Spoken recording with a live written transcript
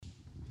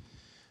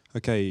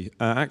Okay,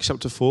 Acts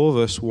chapter 4,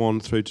 verse 1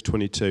 through to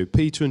 22.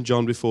 Peter and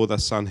John before the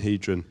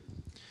Sanhedrin.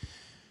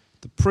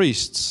 The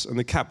priests and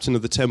the captain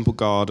of the temple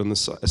guard and the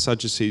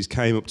Sadducees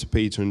came up to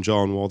Peter and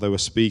John while they were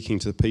speaking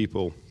to the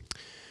people.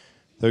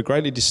 They were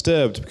greatly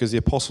disturbed because the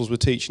apostles were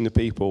teaching the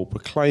people,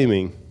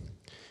 proclaiming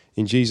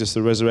in Jesus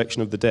the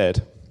resurrection of the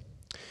dead.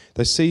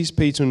 They seized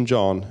Peter and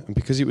John, and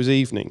because it was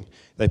evening,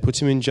 they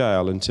put him in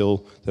jail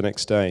until the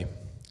next day.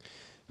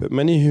 But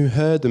many who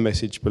heard the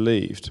message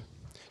believed.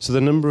 So the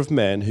number of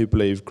men who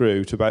believed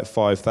grew to about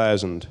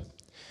 5,000.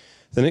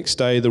 The next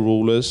day the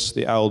rulers,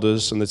 the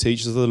elders, and the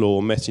teachers of the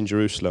law met in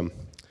Jerusalem.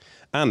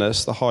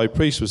 Annas, the high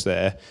priest, was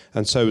there,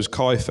 and so was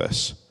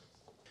Caiaphas,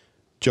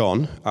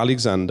 John,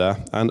 Alexander,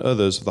 and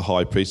others of the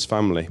high priest's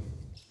family.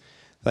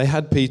 They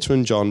had Peter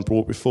and John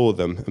brought before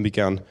them and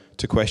began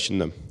to question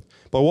them.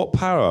 By what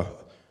power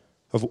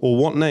or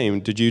what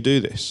name did you do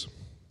this?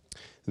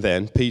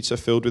 Then Peter,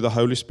 filled with the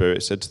Holy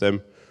Spirit, said to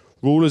them,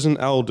 Rulers and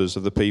elders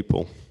of the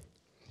people,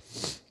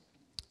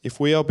 if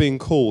we are being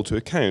called to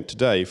account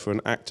today for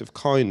an act of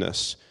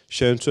kindness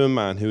shown to a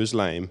man who was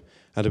lame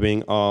and are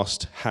being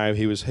asked how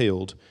he was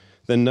healed,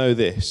 then know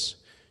this,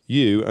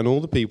 you and all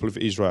the people of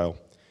Israel,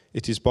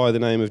 it is by the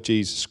name of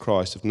Jesus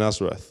Christ of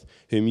Nazareth,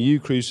 whom you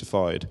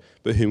crucified,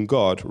 but whom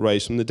God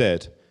raised from the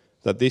dead,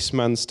 that this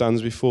man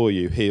stands before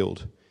you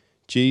healed.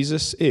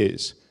 Jesus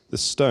is the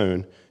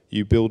stone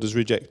you builders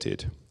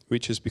rejected,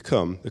 which has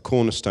become the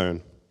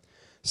cornerstone.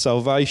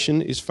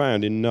 Salvation is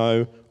found in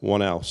no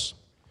one else.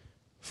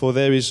 For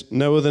there is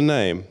no other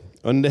name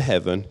under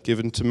heaven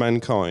given to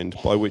mankind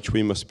by which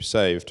we must be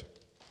saved.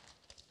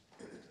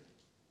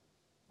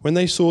 When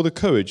they saw the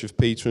courage of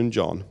Peter and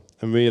John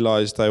and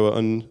realized they were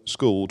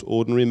unschooled,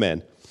 ordinary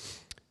men,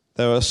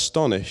 they were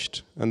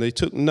astonished, and they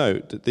took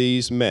note that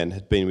these men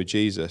had been with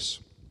Jesus.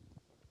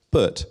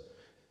 But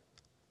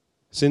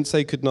since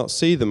they could not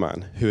see the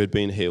man who had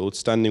been healed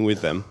standing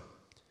with them,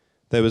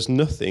 there was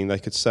nothing they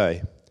could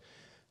say.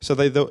 So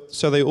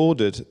they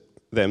ordered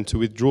them to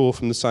withdraw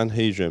from the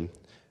Sanhedrin,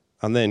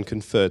 and then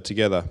conferred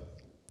together.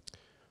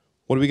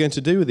 What are we going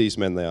to do with these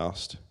men, they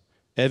asked.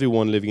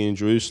 Everyone living in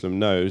Jerusalem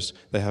knows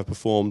they have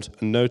performed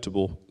a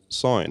notable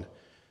sign,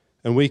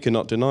 and we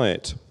cannot deny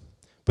it.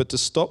 But to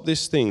stop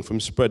this thing from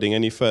spreading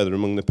any further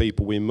among the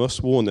people, we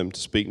must warn them to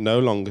speak no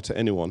longer to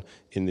anyone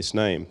in this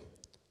name.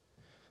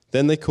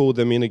 Then they called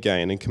them in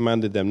again and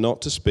commanded them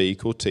not to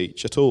speak or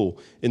teach at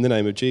all in the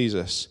name of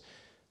Jesus.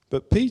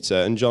 But Peter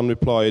and John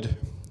replied,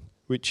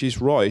 which is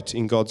right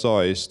in God's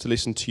eyes, to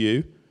listen to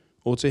you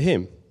or to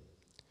him?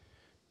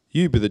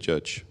 You be the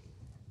judge.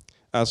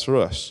 As for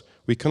us,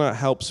 we cannot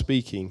help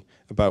speaking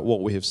about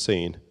what we have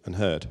seen and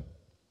heard.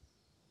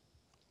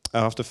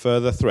 After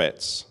further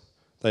threats,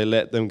 they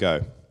let them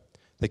go.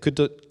 They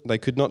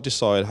could not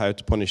decide how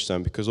to punish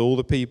them because all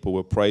the people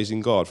were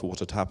praising God for what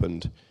had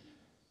happened.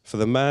 For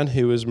the man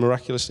who was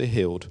miraculously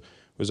healed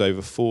was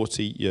over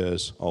 40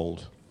 years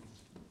old.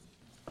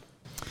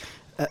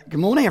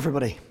 Good morning,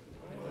 everybody.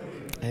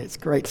 It's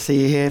great to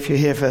see you here. If you're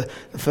here for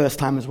the first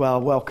time as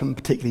well, welcome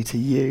particularly to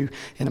you,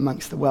 in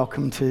amongst the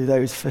welcome to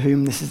those for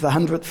whom this is the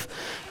 100th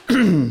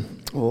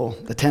or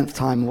the 10th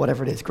time,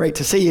 whatever it is. Great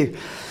to see you.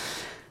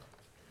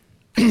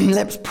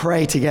 Let's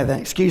pray together.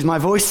 Excuse my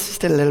voice,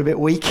 still a little bit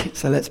weak,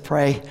 so let's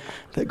pray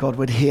that God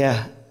would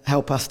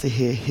help us to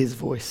hear his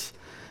voice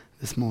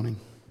this morning.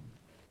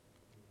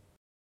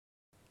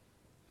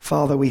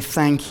 Father, we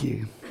thank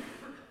you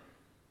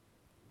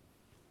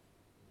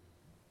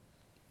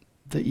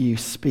that you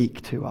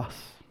speak to us,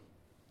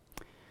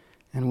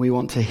 and we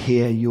want to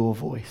hear your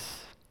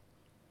voice.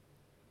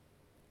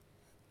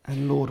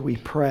 And Lord, we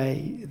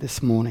pray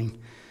this morning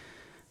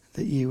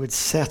that you would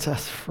set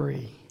us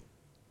free.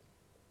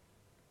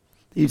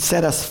 You'd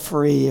set us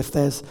free if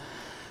there's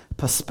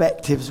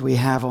perspectives we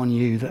have on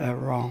you that are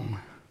wrong.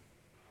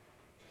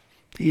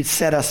 You'd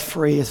set us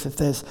free if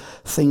there's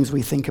things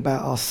we think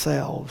about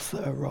ourselves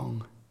that are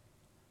wrong.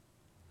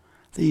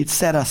 That you'd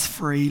set us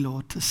free,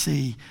 Lord, to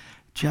see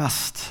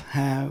just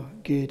how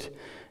good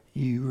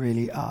you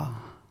really are.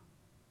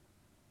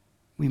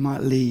 We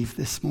might leave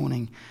this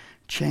morning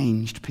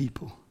changed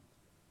people.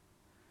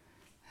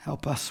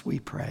 Help us, we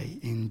pray,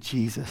 in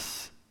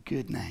Jesus'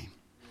 good name.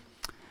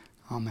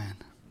 Amen.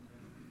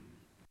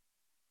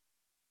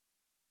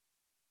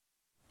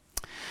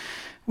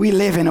 We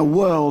live in a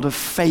world of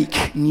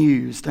fake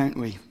news, don't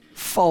we?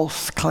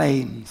 False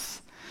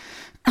claims,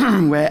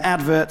 where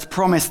adverts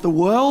promise the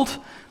world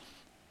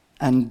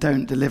and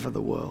don't deliver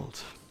the world.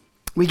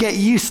 We get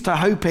used to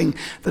hoping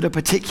that a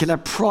particular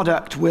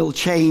product will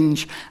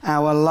change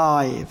our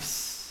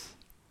lives,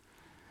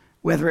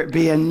 whether it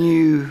be a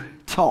new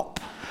top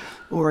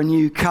or a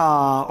new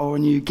car or a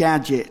new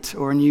gadget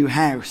or a new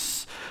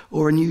house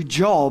or a new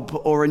job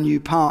or a new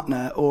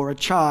partner or a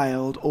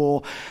child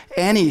or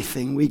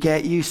anything. We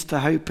get used to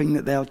hoping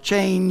that they'll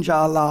change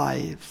our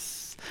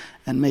lives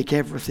and make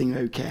everything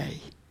okay.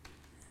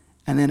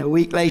 And then a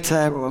week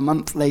later, or a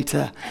month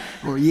later,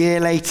 or a year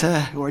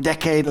later, or a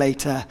decade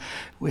later,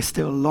 we're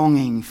still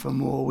longing for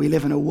more. We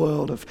live in a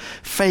world of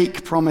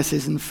fake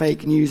promises and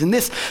fake news. And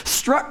this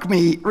struck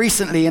me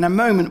recently in a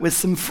moment with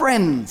some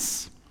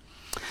friends,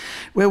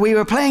 where we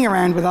were playing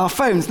around with our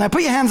phones. Now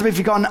put your hands up if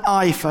you've got an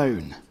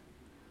iPhone.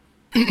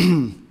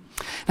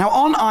 Now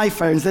on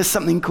iPhones, there's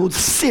something called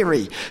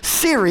Siri.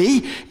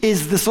 Siri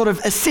is the sort of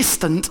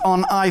assistant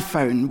on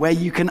iPhone where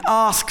you can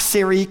ask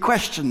Siri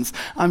questions.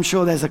 I'm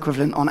sure there's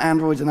equivalent on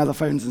Androids and other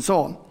phones and so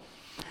on.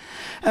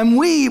 And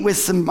we, with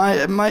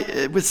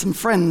some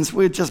friends,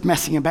 we're just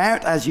messing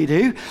about, as you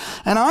do.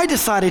 And I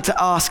decided to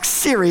ask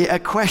Siri a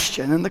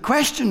question. And the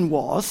question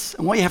was,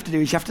 and what you have to do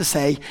is you have to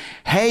say,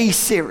 "Hey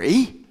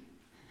Siri,"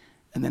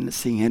 and then let's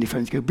see handy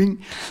phones go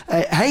bing.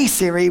 "Hey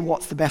Siri,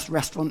 what's the best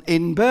restaurant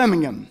in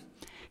Birmingham?"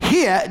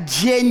 Here,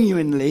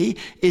 genuinely,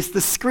 is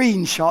the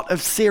screenshot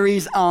of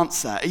Siri's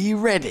answer. Are you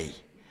ready?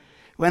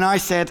 When I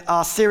said,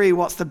 "Ask Siri,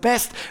 what's the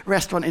best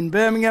restaurant in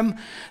Birmingham?"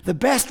 The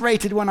best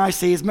rated one I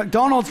see is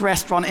McDonald's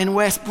restaurant in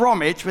West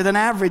Bromwich with an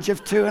average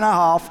of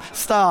 2.5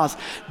 stars.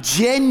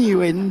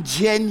 Genuine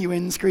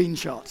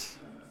screenshot.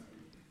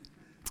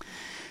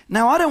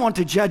 Now, I don't want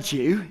to judge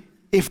you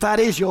if that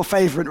is your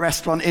favorite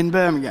restaurant in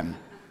Birmingham.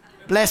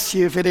 Bless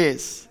you if it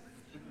is.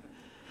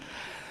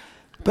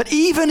 But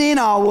even in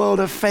our world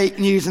of fake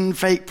news and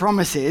fake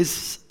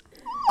promises,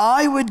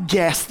 I would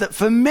guess that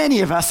for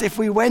many of us, if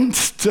we went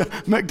to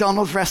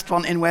McDonald's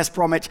restaurant in West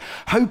Bromwich,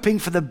 hoping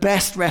for the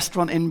best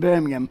restaurant in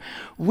Birmingham,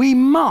 we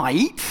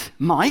might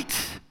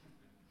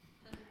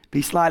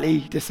be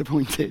slightly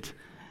disappointed.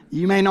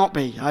 You may not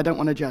be. I don't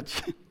want to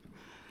judge.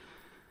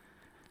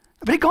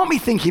 But it got me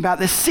thinking about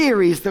this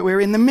series that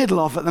we're in the middle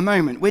of at the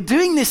moment. We're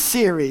doing this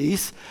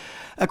series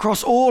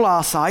across all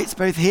our sites,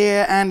 both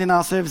here and in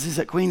our services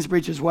at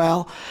Queensbridge as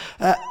well,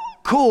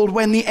 called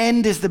 "When the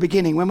End is the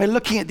Beginning," when we're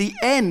looking at the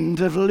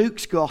end of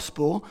Luke's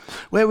Gospel,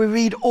 where we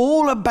read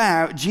all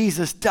about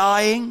Jesus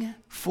dying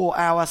for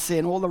our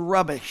sin, all the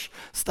rubbish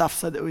stuff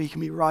so that we can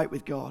be right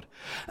with God,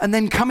 and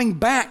then coming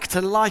back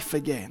to life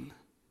again.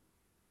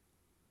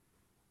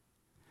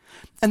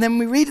 And then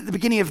we read at the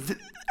beginning of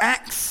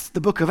Acts,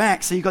 the book of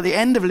Acts, so you've got the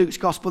end of Luke's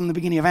Gospel and the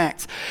beginning of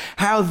Acts,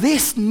 how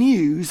this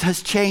news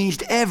has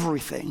changed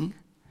everything.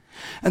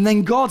 And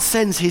then God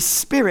sends his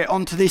Spirit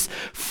onto this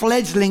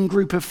fledgling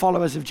group of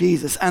followers of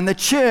Jesus, and the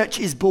church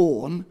is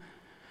born.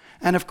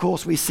 And of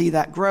course, we see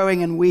that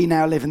growing, and we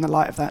now live in the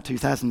light of that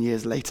 2,000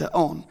 years later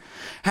on.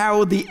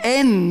 How the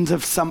end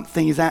of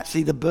something is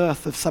actually the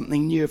birth of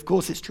something new. Of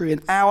course, it's true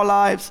in our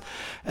lives,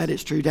 and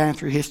it's true down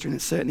through history, and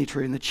it's certainly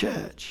true in the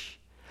church.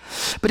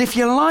 But if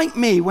you're like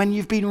me, when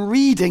you've been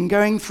reading,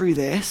 going through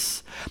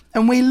this,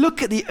 and we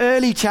look at the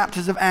early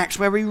chapters of Acts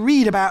where we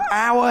read about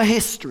our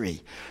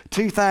history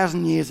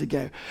 2,000 years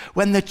ago,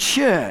 when the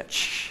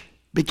church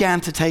began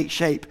to take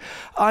shape,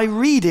 I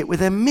read it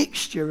with a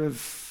mixture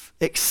of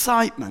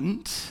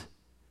excitement,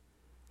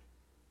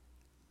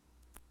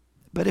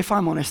 but if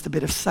I'm honest, a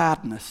bit of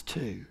sadness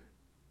too.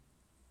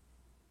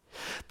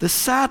 The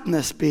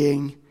sadness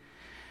being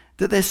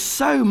that there's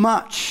so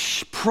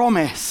much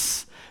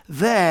promise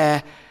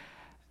there,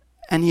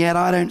 and yet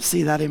I don't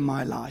see that in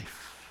my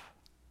life.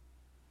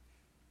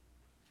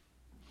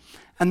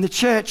 And the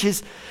church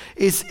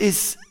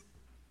is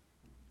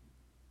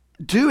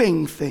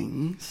doing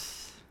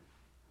things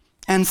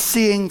and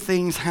seeing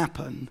things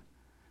happen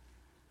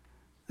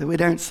that we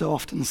don't so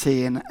often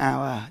see in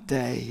our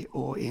day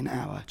or in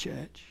our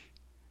church.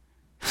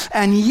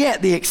 And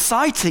yet the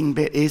exciting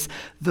bit is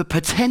the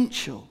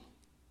potential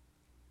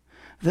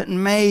that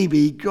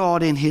maybe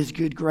God in his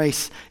good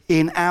grace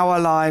in our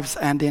lives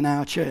and in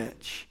our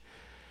church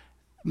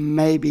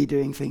may be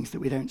doing things that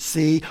we don't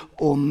see,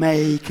 or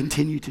may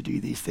continue to do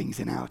these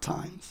things in our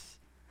times.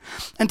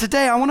 And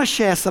today I want to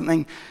share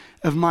something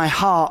of my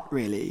heart,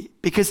 really,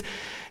 because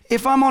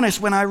if I'm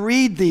honest, when I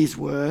read these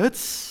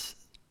words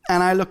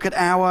and I look at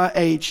our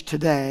age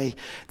today,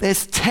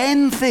 there's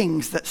 10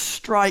 things that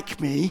strike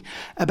me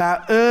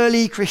about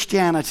early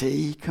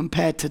Christianity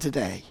compared to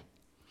today.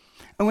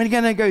 And we're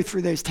going to go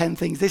through those 10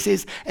 things. This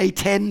is a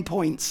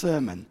 10-point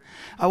sermon.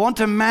 I want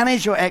to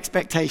manage your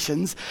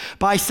expectations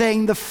by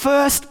saying the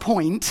first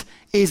point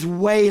is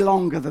way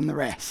longer than the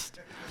rest.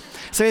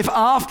 So if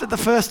after the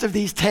first of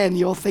these 10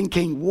 you're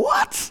thinking,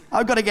 "What?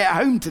 I've got to get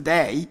home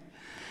today,"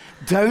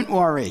 don't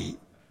worry.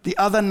 The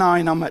other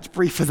 9 are much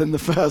briefer than the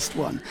first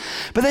one.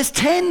 But there's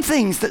 10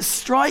 things that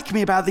strike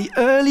me about the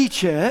early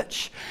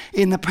church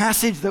in the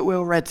passage that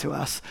Will read to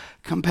us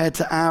compared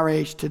to our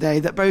age today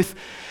that both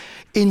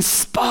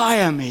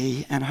inspire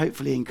me and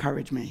hopefully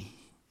encourage me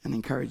and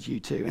encourage you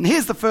too. And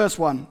here's the first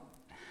one.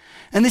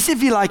 And this,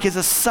 if you like, is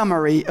a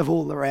summary of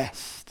all the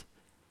rest.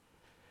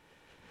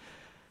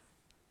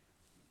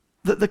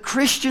 That the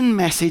Christian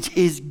message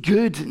is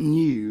good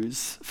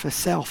news for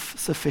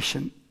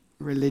self-sufficient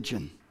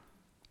religion.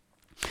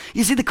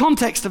 You see, the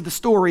context of the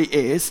story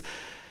is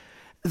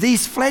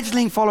these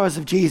fledgling followers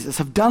of Jesus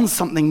have done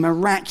something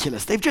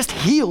miraculous. They've just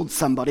healed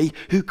somebody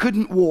who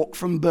couldn't walk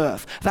from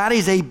birth. That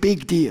is a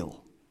big deal.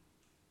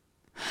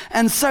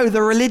 And so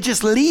the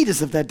religious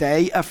leaders of their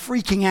day are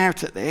freaking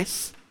out at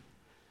this.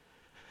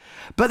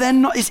 But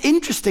then it's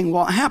interesting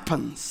what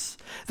happens.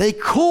 They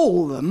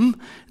call them,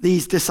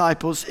 these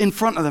disciples, in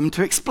front of them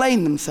to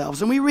explain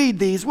themselves. And we read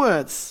these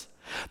words.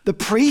 The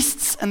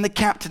priests and the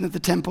captain of the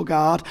temple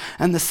guard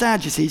and the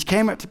Sadducees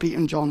came up to Peter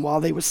and John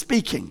while they were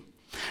speaking.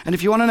 And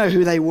if you want to know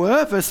who they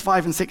were, verse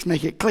 5 and 6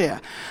 make it clear.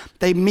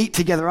 They meet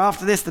together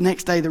after this. The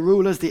next day, the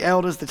rulers, the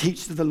elders, the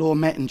teachers of the law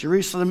met in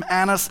Jerusalem.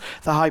 Annas,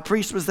 the high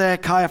priest, was there.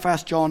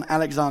 Caiaphas, John,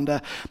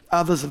 Alexander,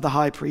 others of the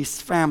high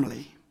priest's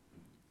family.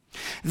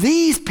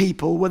 These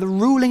people were the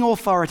ruling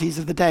authorities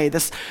of the day.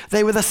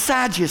 They were the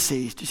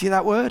Sadducees. Do you see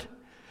that word?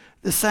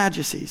 The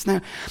Sadducees.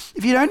 Now,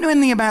 if you don't know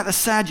anything about the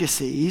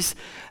Sadducees,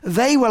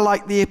 they were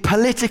like the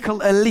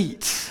political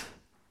elite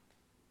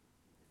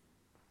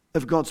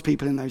of God's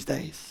people in those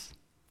days.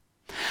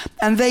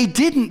 And they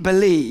didn't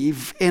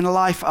believe in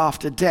life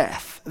after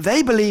death.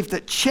 They believed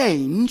that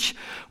change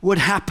would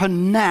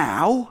happen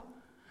now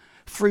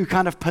through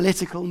kind of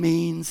political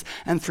means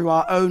and through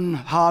our own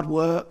hard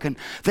work. And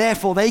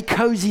therefore, they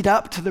cozied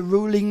up to the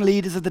ruling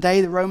leaders of the day,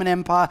 the Roman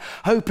Empire,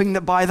 hoping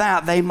that by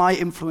that they might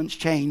influence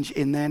change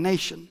in their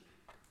nation.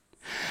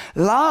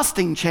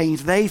 Lasting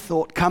change, they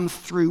thought, comes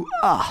through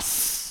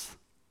us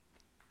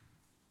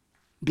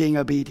being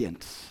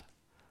obedient.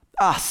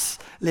 Us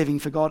living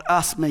for God,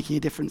 us making a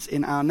difference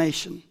in our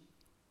nation.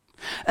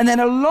 And then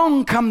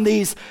along come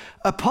these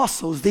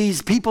apostles,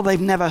 these people they've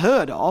never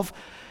heard of,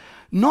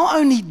 not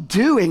only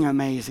doing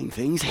amazing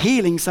things,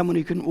 healing someone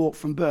who couldn't walk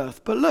from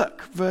birth, but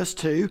look, verse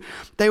 2,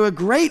 they were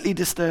greatly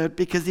disturbed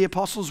because the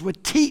apostles were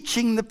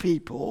teaching the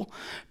people,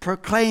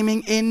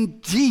 proclaiming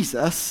in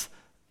Jesus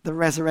the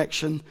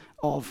resurrection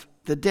of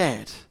the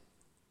dead.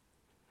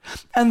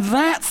 And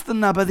that's the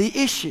nub of the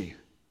issue.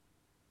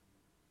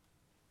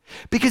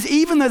 Because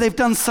even though they've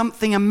done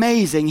something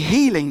amazing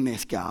healing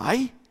this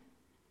guy,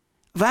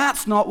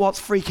 that's not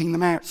what's freaking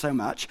them out so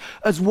much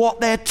as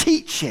what they're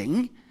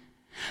teaching.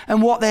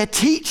 And what they're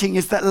teaching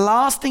is that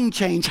lasting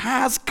change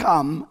has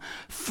come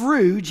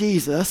through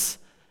Jesus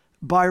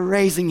by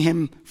raising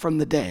him from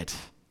the dead.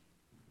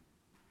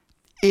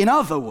 In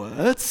other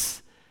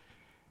words,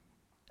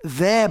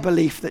 their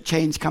belief that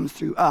change comes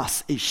through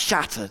us is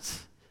shattered.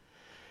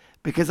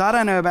 Because I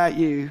don't know about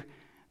you,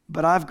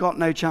 but I've got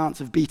no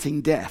chance of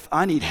beating death.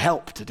 I need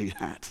help to do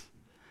that.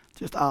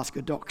 Just ask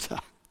a doctor.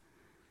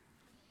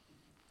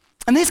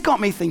 And this got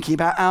me thinking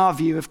about our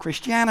view of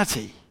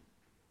Christianity.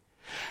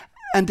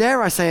 And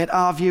dare I say it,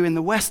 our view in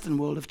the Western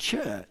world of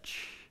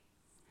church.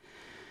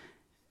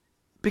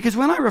 Because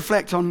when I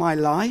reflect on my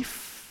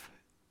life,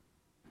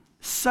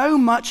 so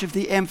much of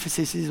the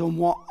emphasis is on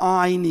what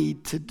I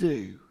need to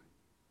do.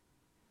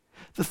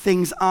 The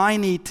things I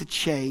need to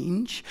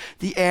change,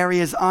 the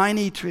areas I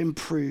need to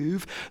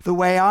improve, the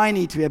way I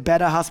need to be a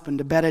better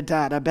husband, a better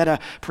dad, a better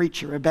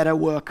preacher, a better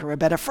worker, a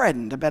better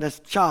friend, a better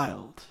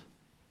child.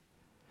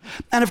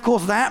 And of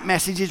course, that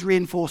message is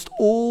reinforced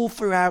all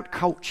throughout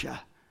culture.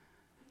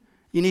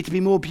 You need to be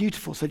more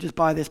beautiful, so just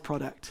buy this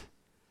product.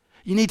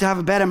 You need to have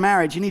a better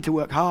marriage, you need to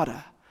work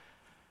harder.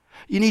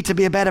 You need to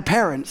be a better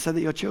parent so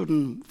that your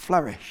children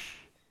flourish.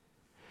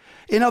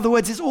 In other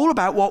words, it's all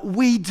about what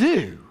we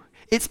do.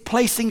 It's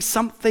placing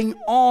something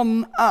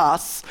on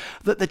us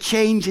that the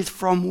change is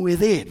from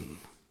within.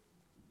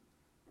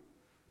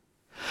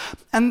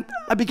 And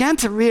I began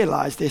to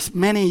realize this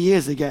many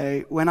years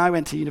ago when I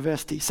went to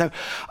university. So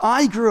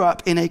I grew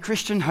up in a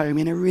Christian home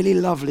in a really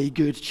lovely,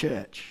 good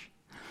church.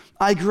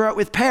 I grew up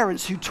with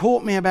parents who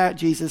taught me about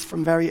Jesus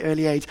from very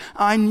early age.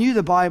 I knew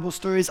the Bible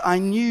stories. I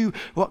knew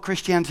what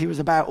Christianity was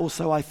about, or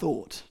so I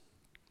thought.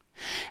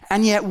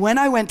 And yet when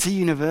I went to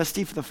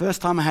university for the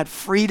first time, I had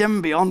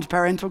freedom beyond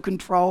parental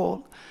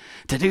control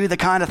to do the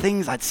kind of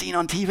things I'd seen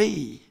on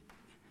TV.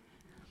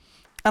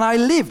 And I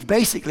lived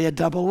basically a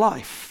double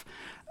life.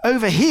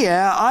 Over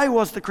here, I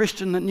was the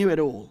Christian that knew it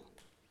all.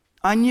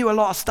 I knew a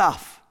lot of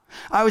stuff.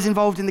 I was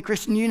involved in the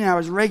Christian Union. I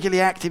was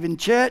regularly active in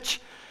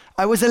church.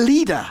 I was a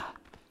leader.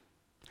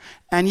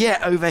 And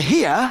yet over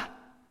here,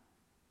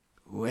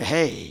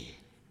 hey.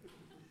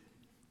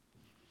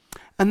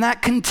 And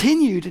that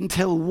continued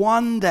until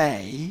one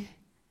day,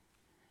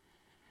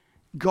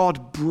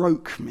 God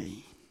broke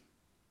me.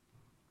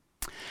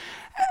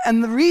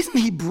 And the reason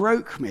he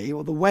broke me,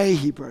 or the way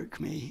he broke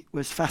me,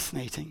 was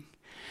fascinating.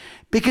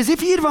 Because if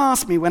he'd have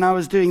asked me when I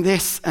was doing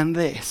this and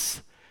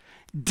this,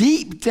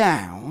 deep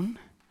down,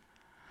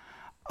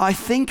 I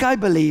think I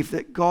believed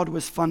that God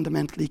was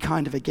fundamentally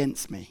kind of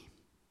against me.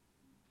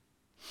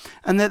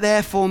 And that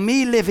therefore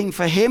me living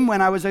for him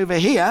when I was over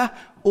here,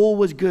 all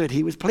was good.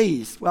 He was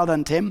pleased. Well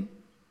done, Tim.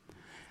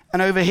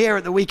 And over here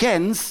at the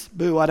weekends,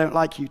 boo, I don't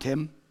like you,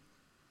 Tim.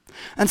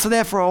 And so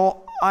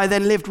therefore, I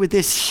then lived with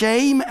this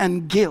shame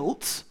and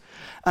guilt,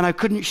 and I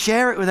couldn't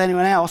share it with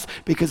anyone else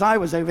because I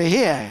was over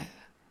here.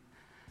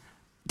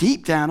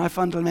 Deep down, I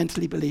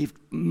fundamentally believed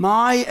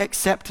my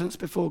acceptance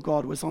before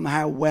God was on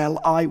how well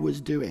I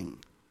was doing.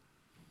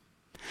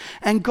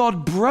 And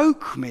God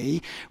broke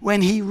me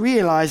when he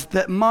realized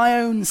that my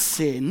own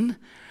sin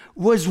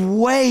was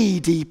way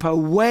deeper,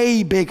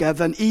 way bigger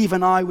than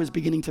even I was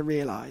beginning to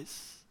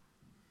realize.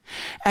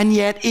 And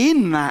yet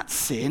in that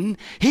sin,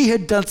 he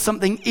had done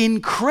something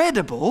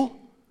incredible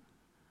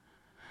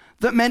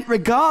that meant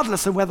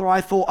regardless of whether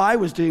I thought I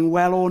was doing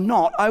well or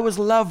not, I was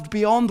loved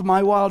beyond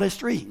my wildest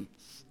dreams.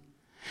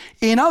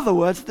 In other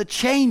words, the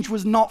change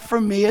was not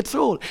from me at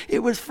all. It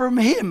was from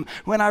him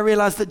when I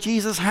realized that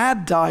Jesus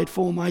had died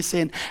for my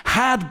sin,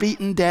 had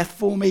beaten death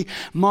for me.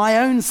 My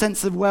own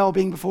sense of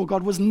well-being before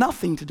God was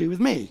nothing to do with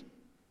me.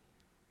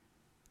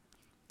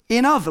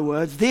 In other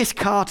words, this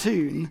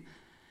cartoon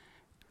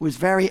was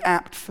very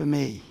apt for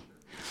me.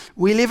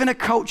 We live in a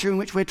culture in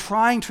which we're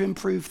trying to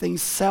improve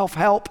things.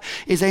 Self-help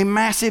is a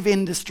massive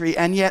industry,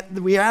 and yet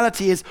the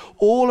reality is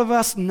all of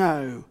us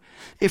know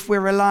if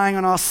we're relying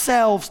on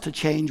ourselves to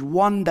change,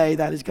 one day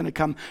that is going to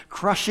come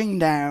crushing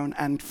down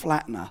and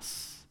flatten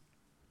us.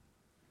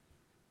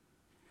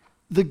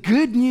 The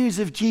good news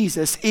of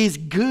Jesus is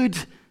good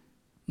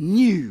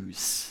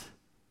news.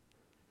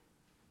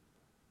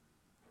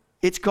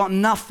 It's got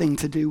nothing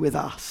to do with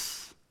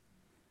us.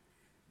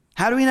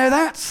 How do we know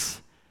that?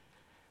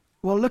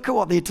 Well, look at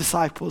what the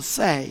disciples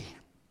say.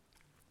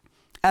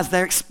 As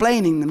they're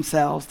explaining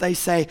themselves, they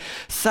say,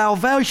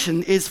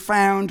 salvation is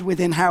found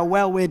within how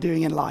well we're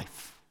doing in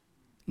life.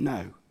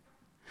 No.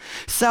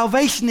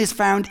 Salvation is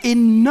found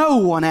in no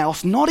one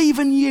else, not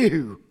even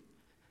you.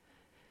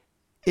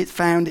 It's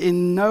found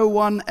in no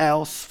one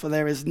else, for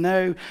there is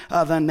no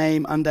other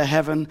name under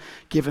heaven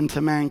given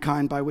to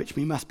mankind by which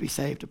we must be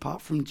saved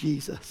apart from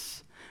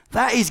Jesus.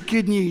 That is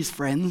good news,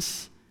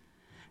 friends.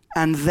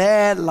 And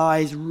there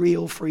lies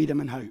real freedom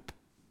and hope.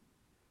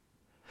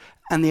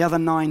 And the other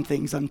 9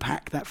 things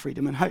unpack that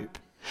freedom and hope.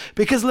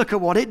 Because look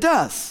at what it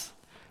does.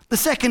 The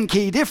second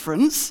key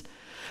difference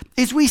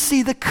is we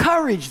see the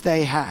courage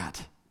they had.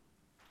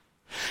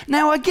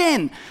 Now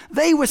again,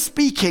 they were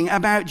speaking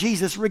about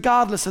Jesus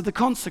regardless of the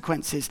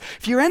consequences.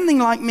 If you're anything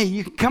like me,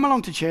 you can come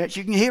along to church,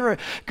 you can hear a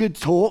good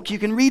talk, you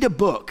can read a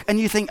book, and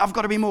you think, I've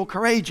got to be more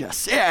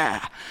courageous.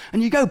 Yeah.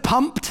 And you go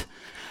pumped,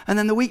 and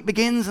then the week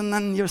begins, and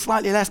then you're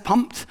slightly less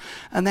pumped,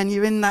 and then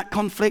you're in that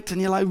conflict, and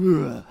you're like,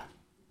 ugh.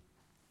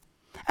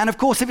 And of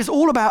course, if it's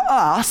all about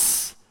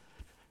us,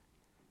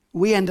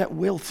 we end up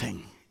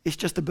wilting. It's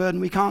just a burden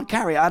we can't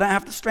carry. I don't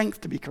have the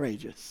strength to be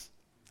courageous.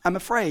 I'm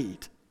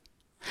afraid.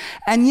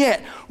 And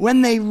yet,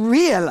 when they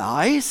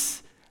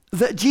realize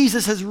that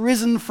Jesus has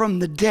risen from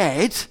the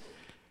dead,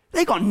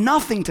 they've got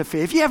nothing to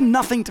fear. If you have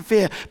nothing to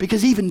fear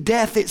because even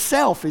death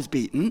itself is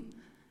beaten,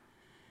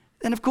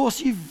 then of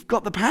course you've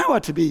got the power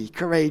to be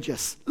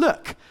courageous.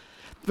 Look,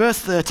 verse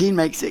 13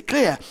 makes it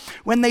clear.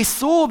 When they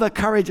saw the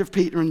courage of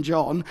Peter and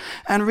John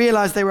and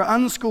realized they were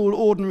unschooled,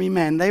 ordinary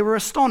men, they were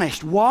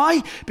astonished.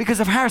 Why? Because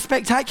of how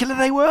spectacular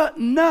they were?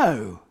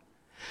 No.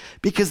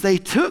 Because they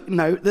took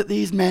note that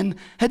these men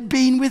had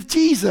been with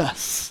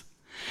Jesus.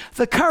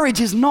 The courage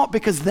is not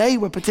because they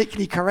were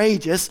particularly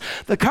courageous.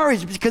 The courage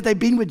is because they've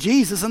been with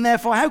Jesus, and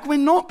therefore, how can we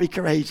not be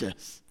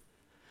courageous?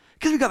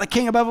 Because we've got the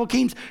King above all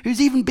kings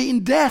who's even beaten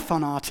death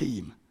on our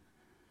team.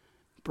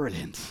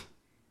 Brilliant.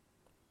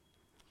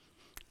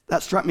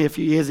 That struck me a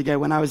few years ago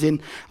when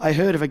I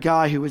heard of a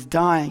guy who was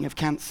dying of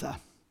cancer.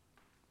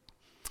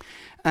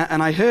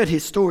 And I heard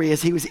his story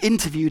as he was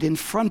interviewed in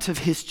front of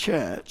his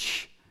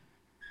church.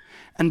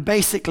 And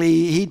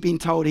basically, he'd been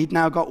told he'd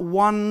now got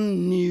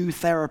one new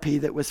therapy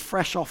that was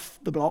fresh off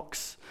the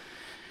blocks.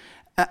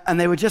 And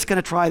they were just going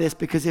to try this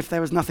because if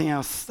there was nothing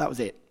else, that was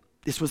it.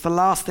 This was the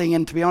last thing,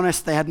 and to be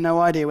honest, they had no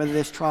idea whether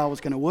this trial was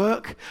going to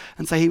work.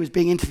 And so he was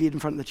being interviewed in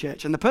front of the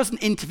church. And the person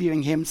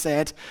interviewing him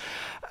said,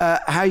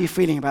 how are you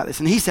feeling about this?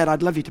 And he said,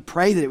 I'd love you to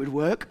pray that it would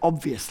work,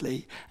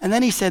 obviously. And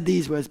then he said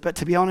these words, but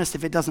to be honest,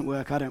 if it doesn't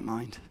work, I don't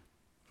mind.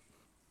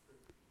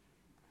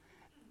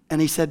 And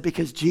he said,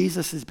 because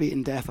Jesus has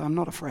beaten death, I'm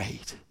not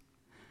afraid.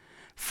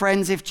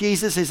 Friends, if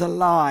Jesus is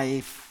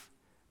alive,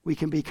 we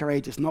can be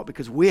courageous, not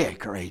because we're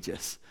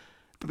courageous,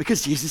 but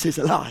because Jesus is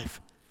alive.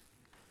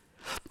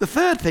 The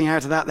third thing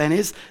out of that then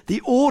is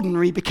the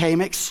ordinary became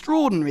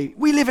extraordinary.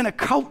 We live in a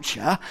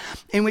culture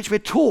in which we're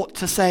taught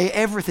to say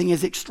everything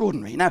is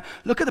extraordinary. Now,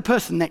 look at the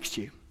person next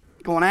to you.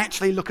 Go on,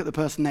 actually look at the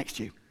person next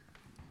to you.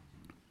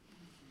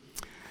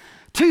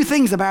 2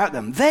 things about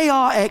them. They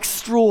are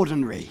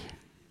extraordinary.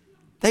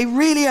 They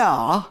really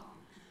are.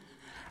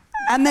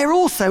 And they're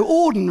also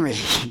ordinary.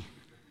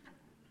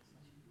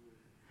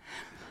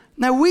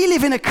 Now, we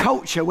live in a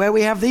culture where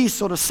we have these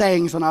sort of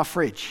sayings on our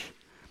fridge.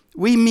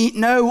 We meet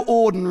no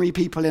ordinary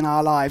people in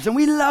our lives, and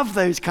we love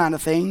those kind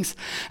of things.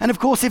 And of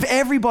course, if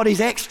everybody's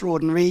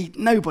extraordinary,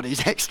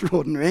 nobody's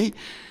extraordinary.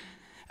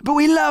 But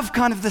we love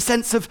kind of the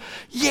sense of,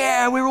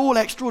 yeah, we're all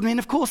extraordinary. And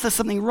of course, there's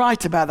something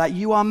right about that.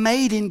 You are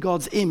made in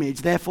God's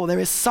image. Therefore, there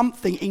is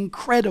something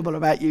incredible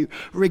about you,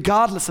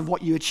 regardless of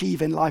what you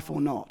achieve in life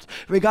or not.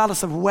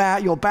 Regardless of where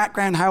your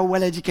background, how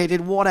well educated,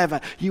 whatever.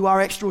 You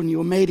are extraordinary.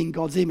 You're made in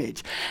God's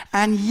image.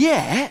 And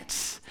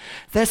yet,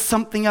 there's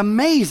something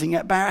amazing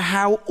about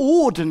how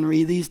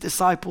ordinary these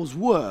disciples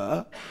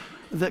were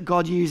that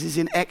God uses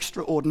in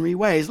extraordinary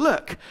ways.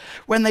 Look,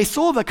 when they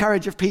saw the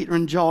courage of Peter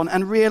and John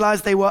and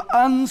realized they were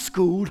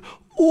unschooled,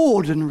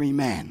 ordinary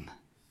men.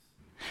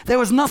 There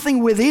was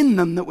nothing within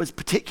them that was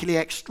particularly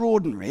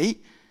extraordinary.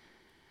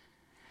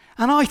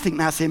 And I think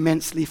that's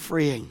immensely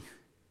freeing.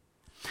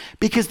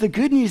 Because the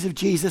good news of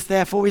Jesus,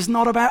 therefore, is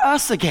not about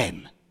us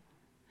again.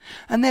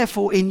 And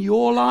therefore, in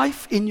your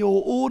life, in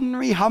your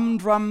ordinary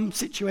humdrum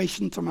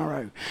situation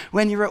tomorrow,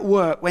 when you're at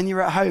work, when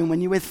you're at home,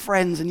 when you're with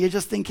friends, and you're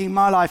just thinking,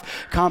 my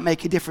life can't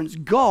make a difference,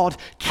 God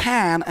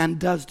can and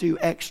does do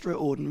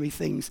extraordinary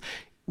things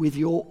with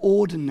your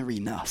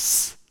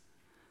ordinariness.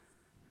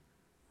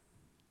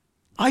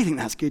 I think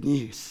that's good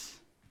news.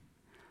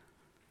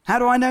 How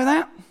do I know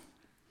that?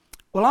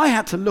 Well, I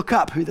had to look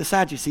up who the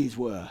Sadducees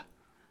were.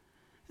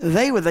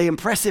 They were the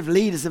impressive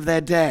leaders of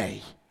their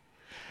day.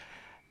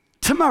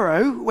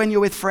 Tomorrow, when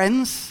you're with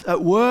friends,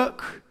 at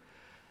work,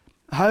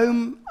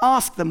 home,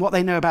 ask them what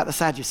they know about the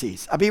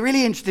Sadducees. I'd be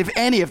really interested if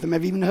any of them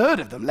have even heard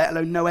of them, let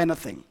alone know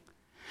anything.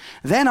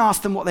 Then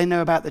ask them what they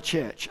know about the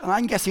church. And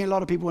I'm guessing a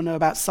lot of people will know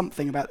about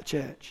something about the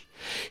church.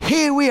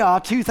 Here we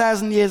are,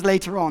 2,000 years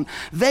later on.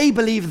 They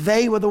believe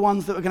they were the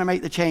ones that were going to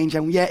make the change,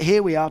 and yet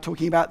here we are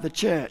talking about the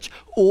church,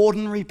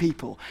 ordinary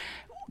people.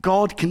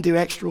 God can do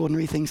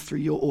extraordinary things through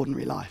your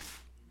ordinary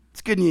life.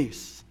 It's good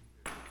news.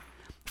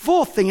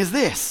 Fourth thing is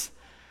this.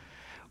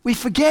 We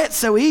forget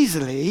so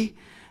easily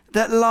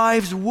that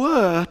lives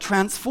were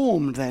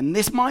transformed then.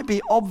 This might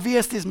be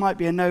obvious, this might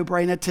be a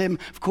no-brainer, Tim.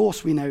 Of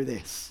course we know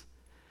this.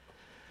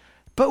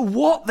 But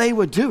what they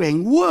were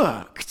doing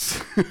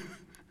worked.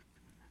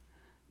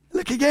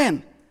 Look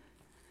again.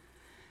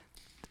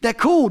 They're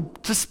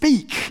called to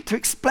speak, to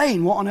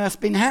explain what on earth's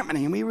been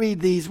happening. And we read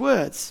these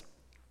words.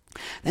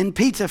 Then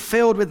Peter,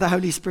 filled with the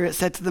Holy Spirit,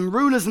 said to them,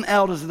 rulers and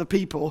elders of the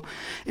people,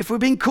 if we're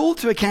being called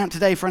to account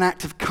today for an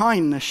act of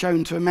kindness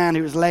shown to a man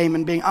who was lame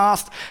and being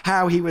asked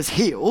how he was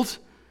healed,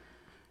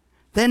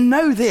 then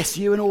know this,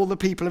 you and all the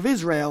people of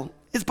Israel.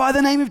 It's by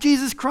the name of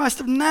Jesus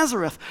Christ of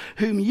Nazareth,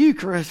 whom you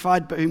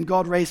crucified, but whom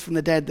God raised from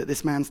the dead, that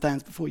this man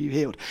stands before you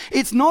healed.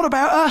 It's not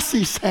about us,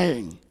 he's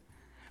saying.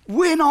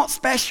 We're not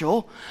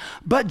special,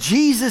 but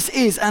Jesus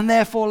is, and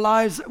therefore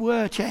lives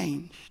were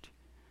changed.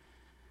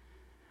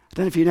 I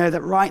don't know if you know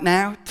that right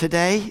now,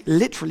 today,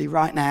 literally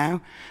right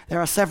now, there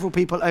are several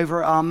people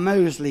over at our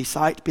Moseley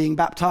site being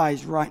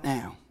baptized right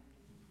now.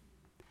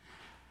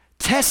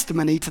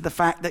 Testimony to the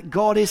fact that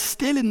God is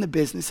still in the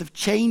business of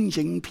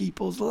changing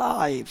people's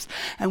lives.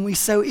 And we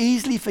so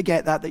easily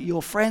forget that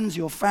your friends,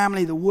 your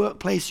family, the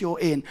workplace you're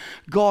in,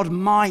 God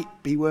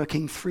might be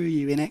working through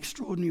you in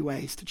extraordinary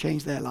ways to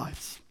change their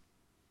lives.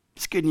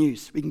 It's good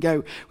news. We can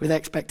go with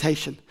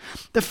expectation.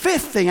 The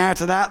fifth thing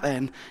out of that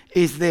then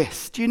is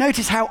this. Do you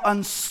notice how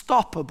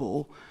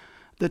unstoppable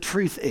the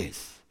truth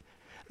is?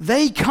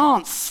 They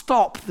can't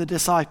stop the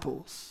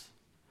disciples.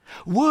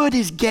 Word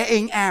is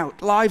getting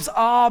out. Lives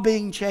are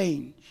being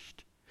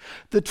changed.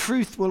 The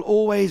truth will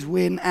always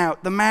win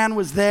out. The man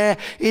was there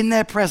in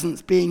their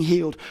presence being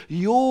healed.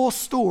 Your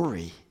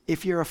story,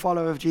 if you're a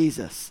follower of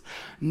Jesus,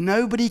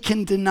 nobody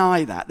can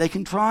deny that. They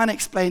can try and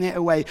explain it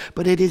away,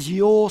 but it is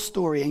your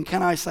story. And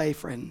can I say,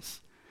 friends,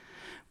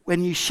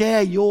 when you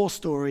share your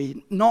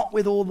story, not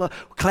with all the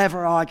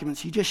clever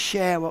arguments, you just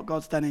share what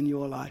God's done in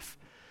your life,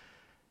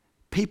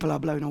 people are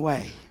blown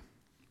away.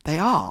 They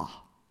are.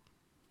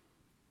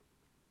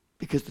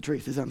 Because the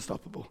truth is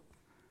unstoppable.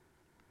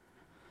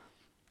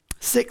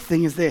 Sixth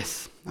thing is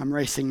this. I'm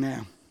racing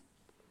now.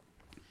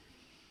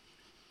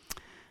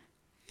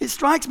 It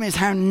strikes me as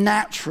how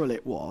natural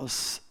it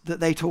was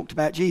that they talked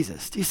about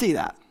Jesus. Do you see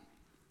that?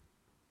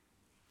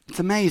 It's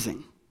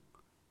amazing.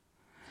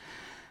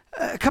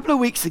 A couple of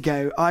weeks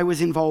ago, I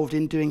was involved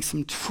in doing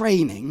some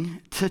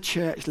training to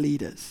church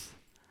leaders.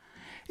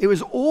 It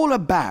was all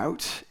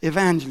about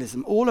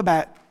evangelism, all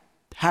about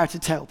how to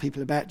tell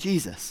people about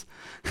Jesus.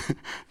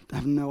 I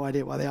have no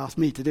idea why they asked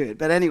me to do it.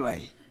 But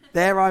anyway,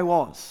 there I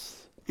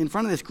was in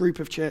front of this group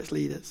of church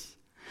leaders.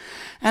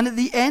 And at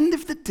the end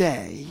of the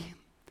day,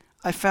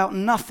 I felt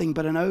nothing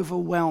but an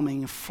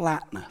overwhelming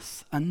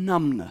flatness, a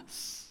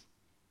numbness.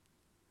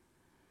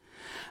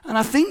 And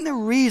I think the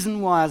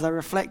reason why, as I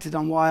reflected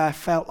on why I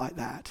felt like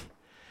that,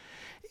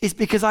 is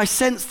because I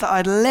sensed that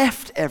I'd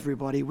left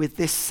everybody with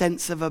this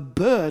sense of a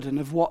burden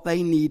of what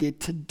they needed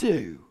to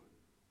do.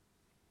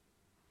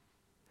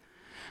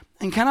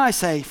 And can I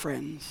say,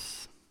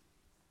 friends,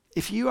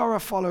 if you are a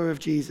follower of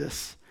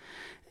Jesus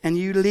and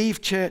you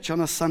leave church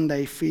on a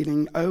Sunday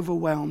feeling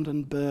overwhelmed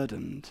and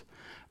burdened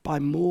by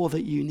more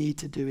that you need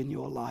to do in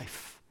your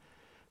life,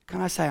 can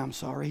I say I'm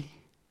sorry?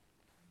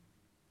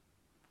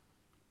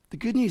 The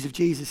good news of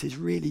Jesus is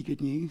really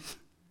good news.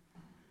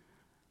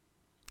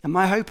 And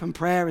my hope and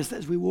prayer is that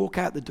as we walk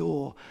out the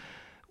door,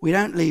 we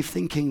don't leave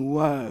thinking,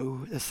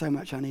 whoa, there's so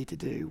much I need to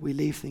do. We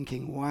leave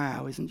thinking,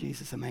 wow, isn't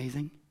Jesus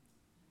amazing?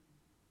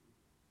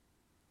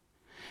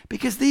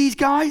 Because these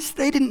guys,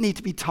 they didn't need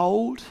to be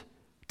told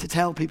to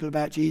tell people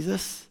about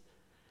Jesus.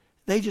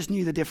 They just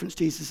knew the difference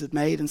Jesus had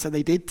made, and so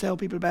they did tell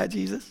people about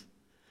Jesus.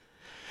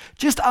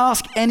 Just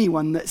ask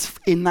anyone that's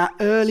in that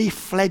early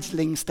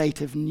fledgling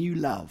state of new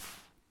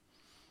love.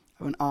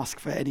 I won't ask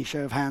for any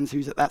show of hands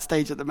who's at that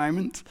stage at the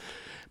moment.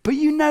 But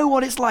you know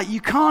what it's like. You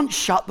can't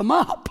shut them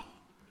up.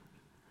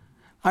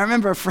 I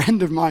remember a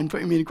friend of mine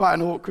putting me in quite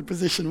an awkward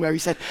position where he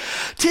said,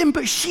 Tim,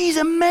 but she's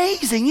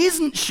amazing,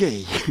 isn't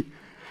she?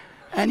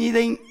 And you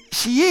think,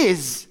 she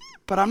is,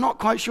 but I'm not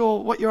quite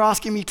sure what you're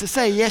asking me to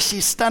say. Yes,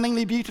 she's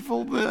stunningly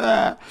beautiful,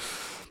 but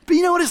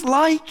you know what it's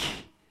like?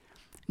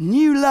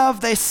 New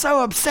love, they're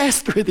so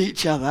obsessed with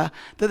each other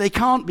that they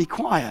can't be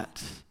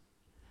quiet.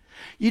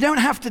 You don't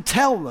have to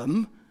tell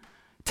them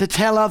to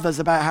tell others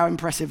about how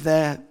impressive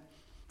their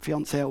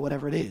fiancé or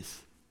whatever it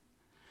is.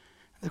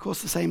 Of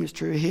course, the same is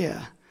true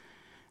here.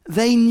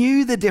 They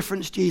knew the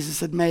difference Jesus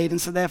had made, and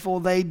so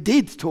therefore they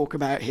did talk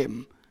about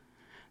him.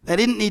 They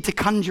didn't need to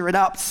conjure it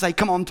up to say,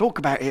 come on, talk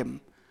about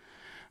him.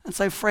 And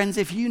so, friends,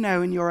 if you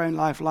know in your own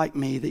life, like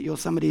me, that you're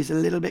somebody who's a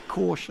little bit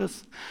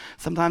cautious,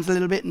 sometimes a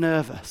little bit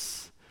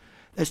nervous,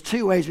 there's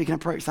two ways we can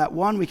approach that.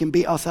 One, we can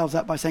beat ourselves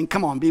up by saying,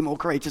 come on, be more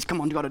courageous,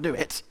 come on, you've got to do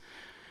it.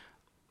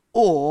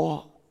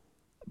 Or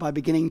by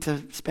beginning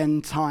to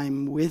spend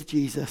time with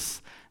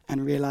Jesus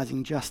and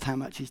realizing just how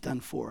much he's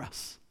done for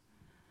us.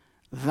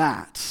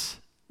 That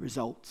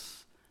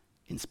results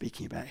in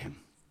speaking about him.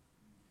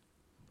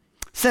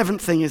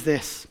 Seventh thing is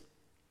this.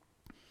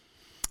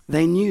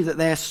 They knew that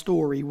their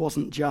story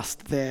wasn't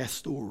just their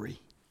story.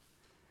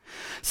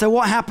 So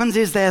what happens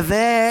is they're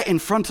there in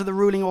front of the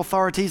ruling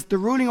authorities. The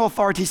ruling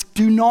authorities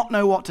do not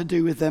know what to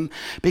do with them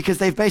because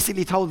they've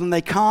basically told them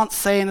they can't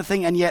say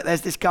anything, and yet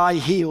there's this guy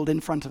healed in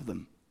front of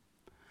them.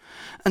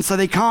 And so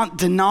they can't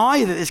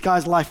deny that this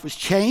guy's life was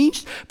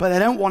changed, but they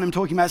don't want him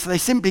talking about it, so they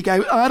simply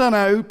go, I don't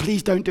know,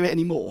 please don't do it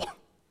anymore.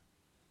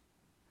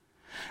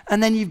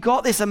 And then you've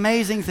got this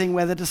amazing thing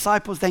where the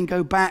disciples then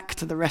go back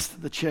to the rest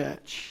of the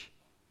church.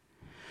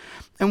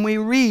 And we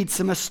read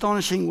some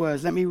astonishing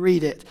words. Let me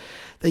read it.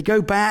 They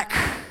go back,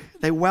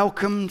 they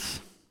welcomed,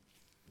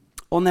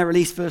 on their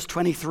release, verse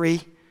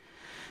 23.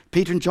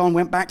 Peter and John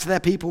went back to their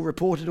people,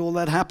 reported all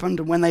that happened,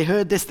 and when they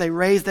heard this, they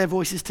raised their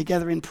voices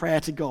together in prayer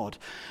to God.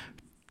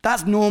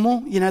 That's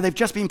normal. You know, they've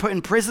just been put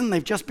in prison.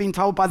 They've just been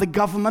told by the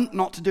government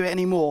not to do it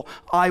anymore.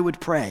 I would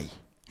pray.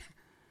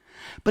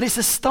 But it's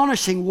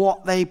astonishing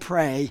what they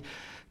pray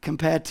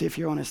compared to, if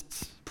you're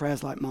honest,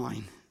 prayers like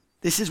mine.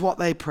 This is what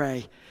they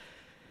pray.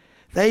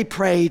 They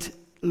prayed,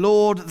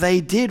 Lord, they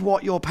did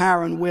what your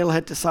power and will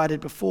had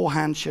decided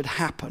beforehand should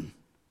happen.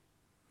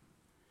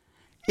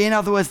 In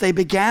other words, they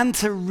began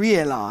to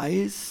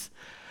realize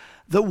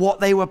that what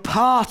they were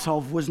part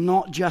of was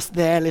not just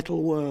their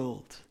little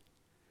world.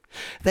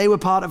 They were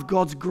part of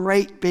God's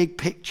great big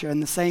picture,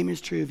 and the same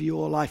is true of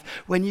your life.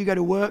 When you go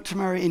to work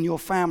tomorrow in your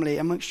family,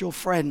 amongst your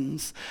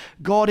friends,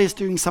 God is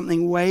doing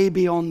something way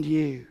beyond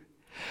you.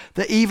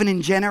 That even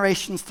in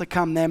generations to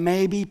come, there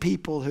may be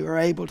people who are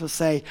able to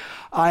say,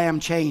 I am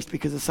changed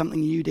because of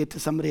something you did to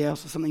somebody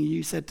else or something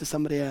you said to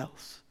somebody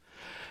else.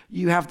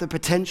 You have the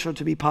potential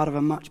to be part of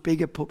a much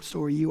bigger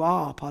story. You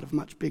are part of a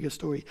much bigger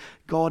story.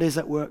 God is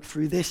at work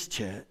through this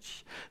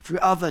church, through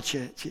other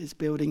churches,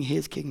 building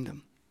his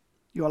kingdom.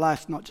 Your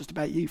life's not just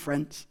about you,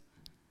 friends.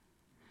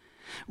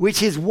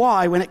 Which is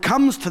why when it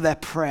comes to their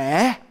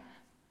prayer,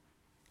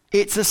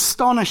 it's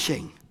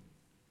astonishing.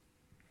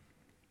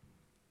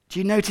 Do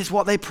you notice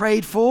what they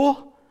prayed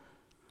for?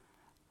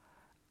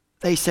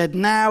 They said,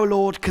 now,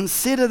 Lord,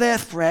 consider their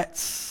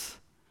threats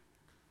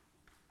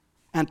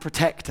and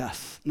protect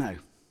us. No.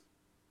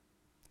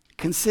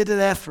 Consider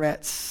their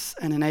threats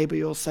and enable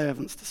your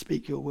servants to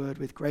speak your word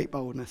with great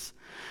boldness.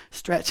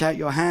 Stretch out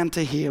your hand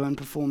to heal and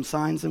perform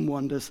signs and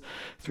wonders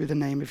through the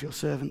name of your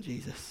servant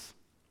Jesus.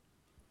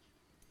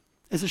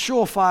 There's a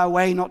surefire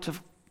way not to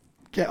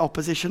get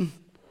opposition,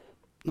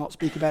 not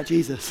speak about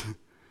Jesus.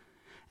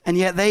 And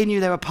yet they knew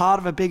they were part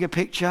of a bigger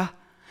picture,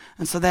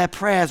 and so their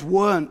prayers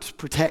weren't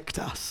protect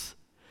us.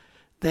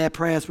 Their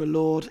prayers were,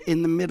 Lord,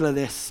 in the middle of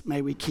this,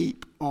 may we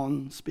keep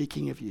on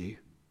speaking of you.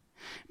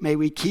 May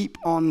we keep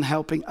on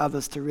helping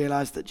others to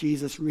realize that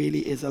Jesus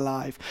really is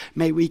alive.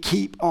 May we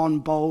keep on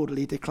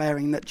boldly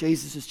declaring that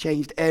Jesus has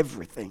changed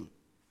everything.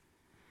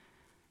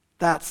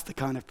 That's the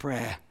kind of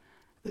prayer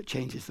that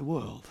changes the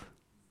world.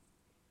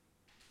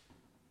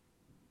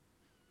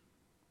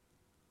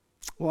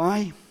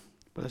 Why?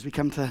 Well, as we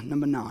come to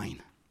number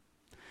 9,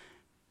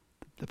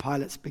 the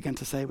pilots began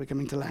to say, we're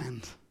coming to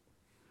land.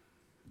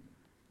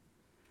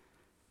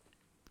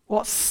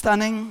 What's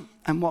stunning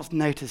and what's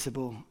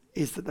noticeable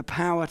is that the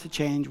power to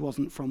change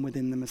wasn't from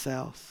within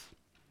themselves.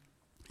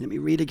 Let me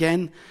read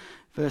again,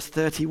 verse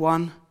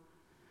 31.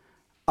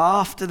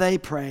 After they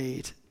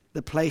prayed,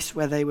 the place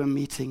where they were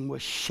meeting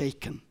was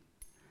shaken,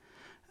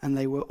 and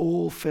they were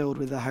all filled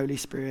with the Holy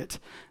Spirit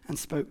and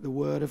spoke the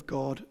word of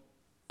God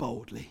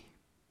boldly.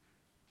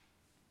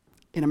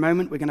 In a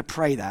moment, we're going to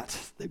pray that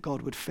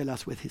God would fill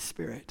us with his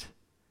Spirit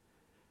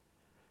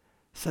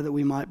so that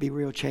we might be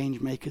real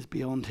change makers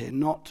beyond here,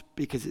 not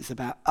because it's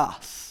about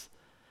us,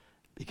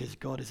 because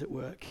God is at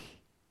work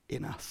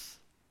in us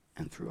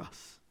and through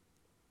us.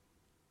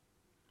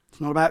 It's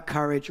not about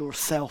courage or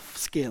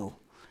self-skill.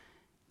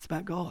 It's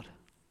about God.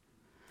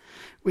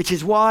 Which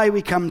is why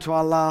we come to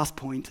our last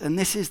point, and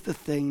this is the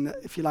thing that,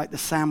 if you like, the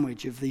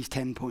sandwich of these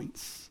 10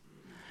 points.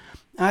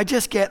 I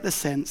just get the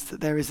sense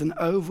that there is an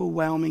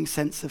overwhelming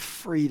sense of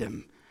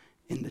freedom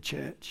in the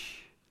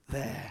church.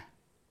 there.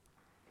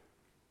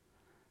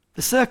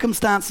 The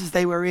circumstances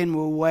they were in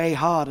were way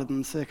harder than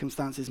the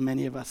circumstances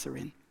many of us are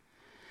in.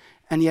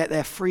 And yet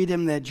their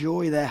freedom, their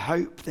joy, their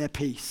hope, their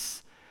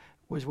peace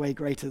was way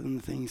greater than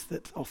the things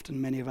that often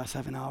many of us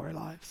have in our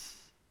lives.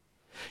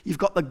 You've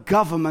got the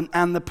government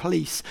and the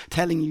police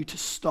telling you to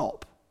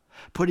stop,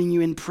 putting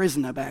you in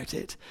prison about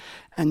it,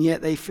 and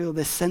yet they feel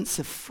this sense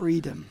of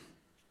freedom.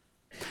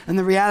 And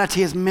the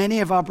reality is many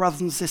of our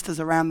brothers and sisters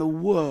around the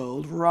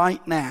world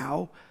right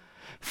now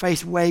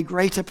face way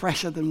greater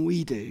pressure than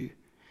we do,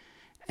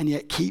 and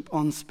yet keep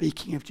on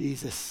speaking of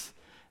Jesus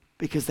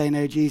because they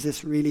know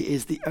Jesus really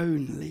is the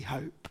only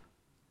hope.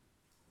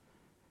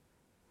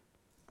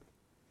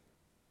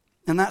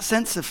 And that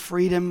sense of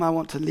freedom I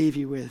want to leave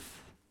you with.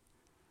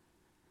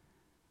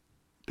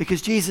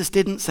 Because Jesus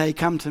didn't say,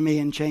 come to me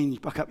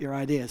and buck up your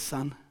ideas,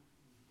 son.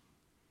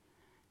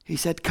 He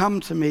said, come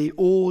to me,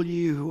 all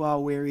you who are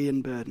weary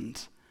and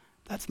burdened.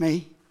 That's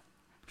me.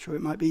 I'm sure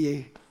it might be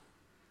you.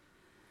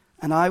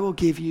 And I will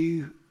give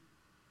you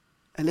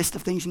a list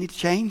of things you need to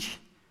change.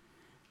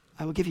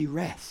 I will give you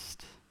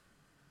rest.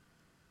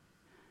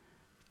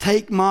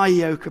 Take my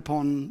yoke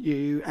upon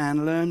you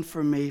and learn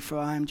from me, for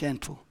I am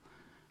gentle,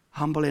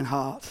 humble in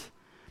heart,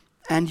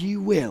 and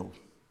you will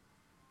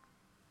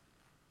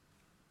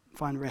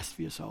find rest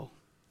for your soul.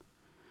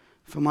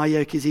 For my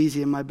yoke is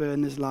easy and my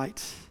burden is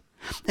light.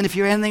 And if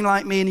you're anything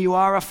like me and you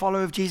are a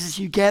follower of Jesus,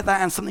 you get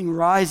that and something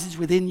rises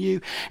within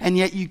you, and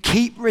yet you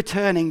keep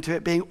returning to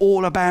it being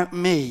all about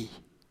me.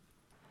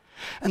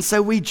 And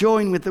so we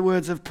join with the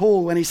words of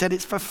Paul when he said,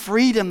 it's for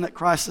freedom that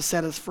Christ has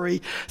set us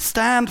free.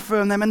 Stand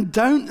firm then and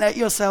don't let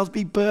yourselves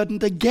be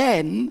burdened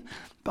again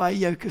by a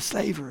yoke of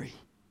slavery.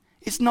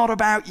 It's not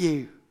about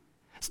you.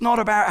 It's not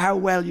about how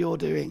well you're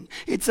doing.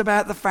 It's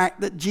about the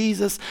fact that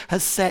Jesus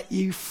has set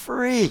you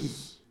free.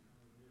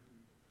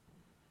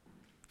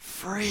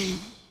 Free.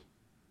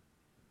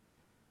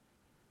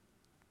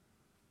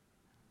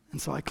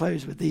 And so I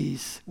close with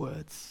these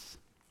words.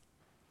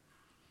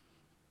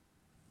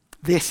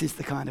 This is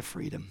the kind of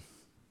freedom.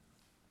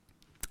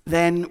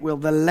 Then will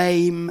the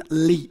lame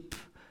leap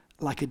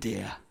like a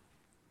deer,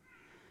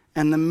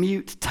 and the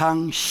mute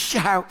tongue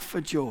shout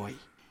for joy.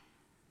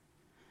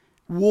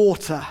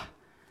 Water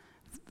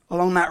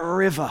along that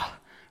river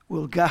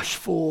will gush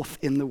forth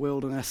in the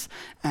wilderness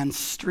and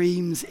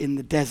streams in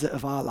the desert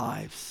of our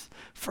lives.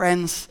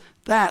 Friends,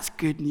 that's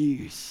good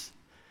news.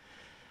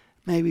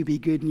 May we be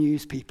good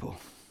news people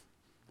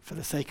for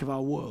the sake of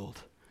our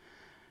world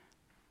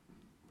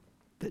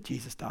that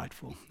Jesus died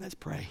for. Let's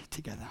pray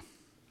together.